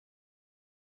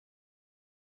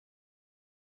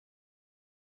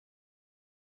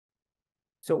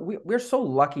So we're so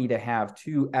lucky to have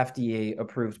two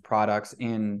FDA-approved products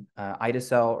in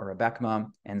ide-cel or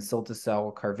Abecma and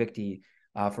cilta-cel Carvykti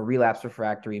for relapsed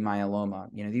refractory myeloma.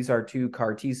 These are two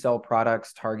CAR T-cell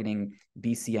products targeting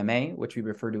BCMA, which we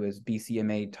refer to as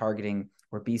BCMA targeting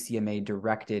or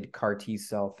BCMA-directed CAR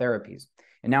T-cell therapies.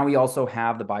 And now we also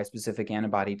have the bispecific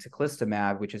antibody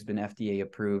teclistamab, which has been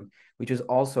FDA-approved, which is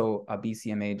also a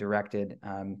BCMA-directed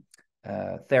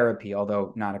therapy,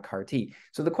 although not a CAR T.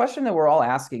 So the question that we're all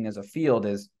asking as a field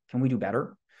is, can we do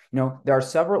better? There are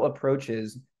several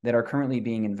approaches that are currently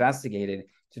being investigated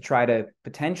to try to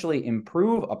potentially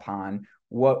improve upon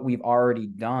what we've already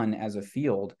done as a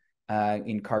field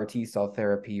in CAR T cell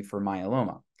therapy for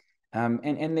myeloma.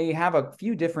 And they have a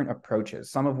few different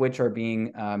approaches, some of which are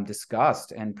being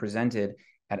discussed and presented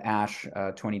at ASH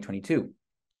 2022.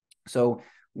 So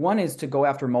one is to go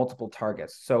after multiple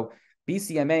targets. So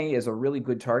BCMA is a really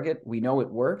good target. We know it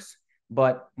works,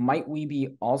 but might we be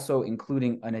also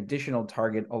including an additional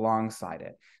target alongside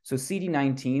it? So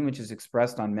CD19, which is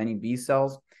expressed on many B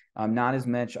cells, not as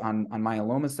much on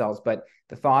myeloma cells, but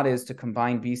the thought is to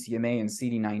combine BCMA and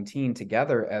CD19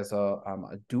 together as a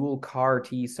dual CAR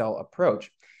T cell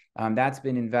approach. That's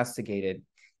been investigated.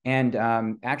 And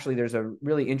actually, there's a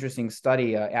really interesting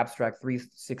study, Abstract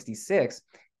 366,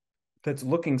 that's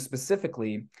looking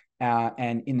specifically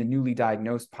and in the newly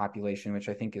diagnosed population, which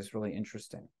I think is really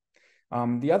interesting.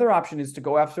 The other option is to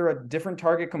go after a different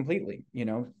target completely,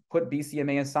 put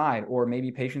BCMA aside, or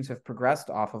maybe patients have progressed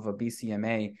off of a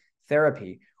BCMA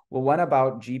therapy. Well, what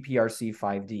about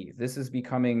GPRC5D? This is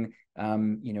becoming,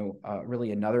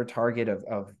 really another target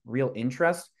of real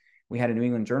interest. We had a New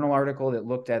England Journal article that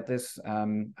looked at this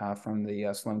from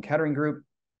the Sloan Kettering group,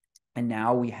 and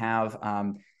now we have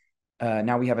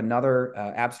another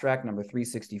abstract, number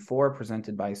 364,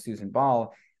 presented by Susan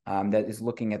Ball, that is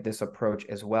looking at this approach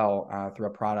as well through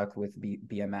a product with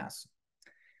BMS.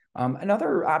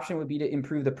 Another option would be to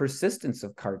improve the persistence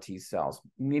of CAR T cells.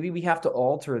 Maybe we have to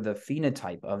alter the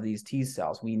phenotype of these T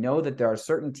cells. We know that there are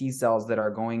certain T cells that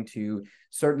are going to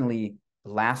certainly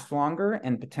last longer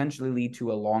and potentially lead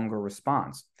to a longer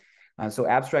response. So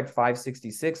Abstract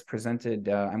 566 presented,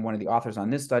 I'm one of the authors on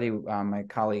this study. My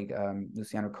colleague,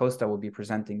 Luciano Costa, will be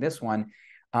presenting this one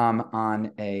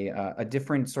on a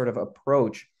different sort of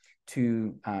approach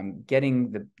to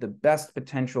getting the best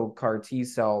potential CAR T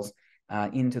cells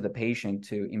into the patient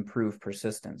to improve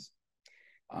persistence.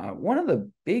 One of the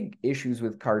big issues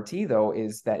with CAR T, though,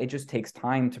 is that it just takes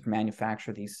time to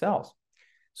manufacture these cells.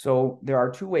 So there are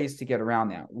two ways to get around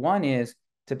that. One is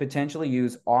to potentially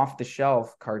use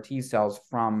off-the-shelf CAR T cells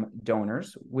from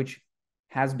donors, which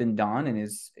has been done and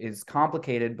is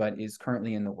complicated, but is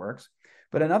currently in the works.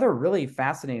 But another really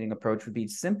fascinating approach would be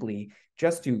simply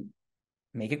just to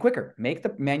make it quicker, make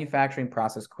the manufacturing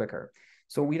process quicker.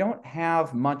 So we don't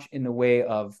have much in the way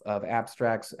of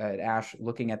abstracts at ASH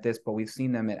looking at this, but we've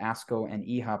seen them at ASCO and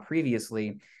EHA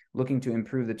previously, looking to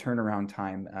improve the turnaround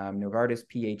time. Novartis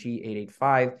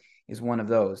PHE885 is one of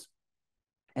those.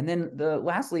 And then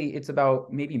lastly, it's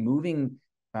about maybe moving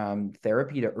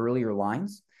therapy to earlier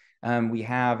lines. We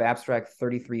have abstract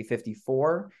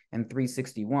 3354 and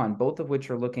 361, both of which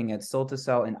are looking at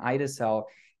cilta-cel and ide-cel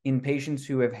in patients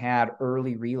who have had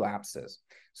early relapses.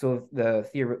 So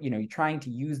you're trying to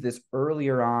use this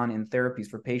earlier on in therapies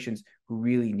for patients who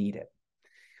really need it.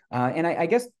 And I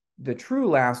guess the true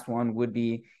last one would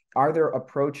be, are there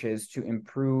approaches to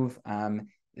improve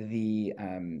the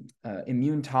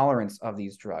immune tolerance of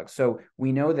these drugs? So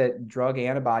we know that drug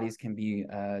antibodies can be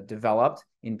developed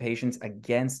in patients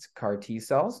against CAR T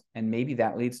cells, and maybe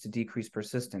that leads to decreased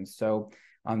persistence. So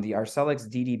the Arcellx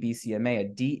ddBCMA, a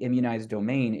de-immunized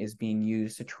domain, is being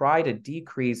used to try to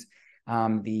decrease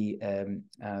the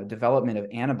development of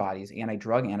antibodies,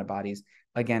 anti-drug antibodies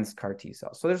against CAR T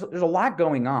cells. So there's a lot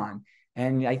going on.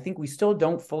 And I think we still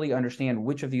don't fully understand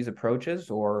which of these approaches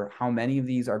or how many of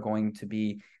these are going to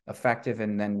be effective,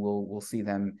 and then we'll see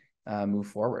them move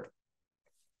forward.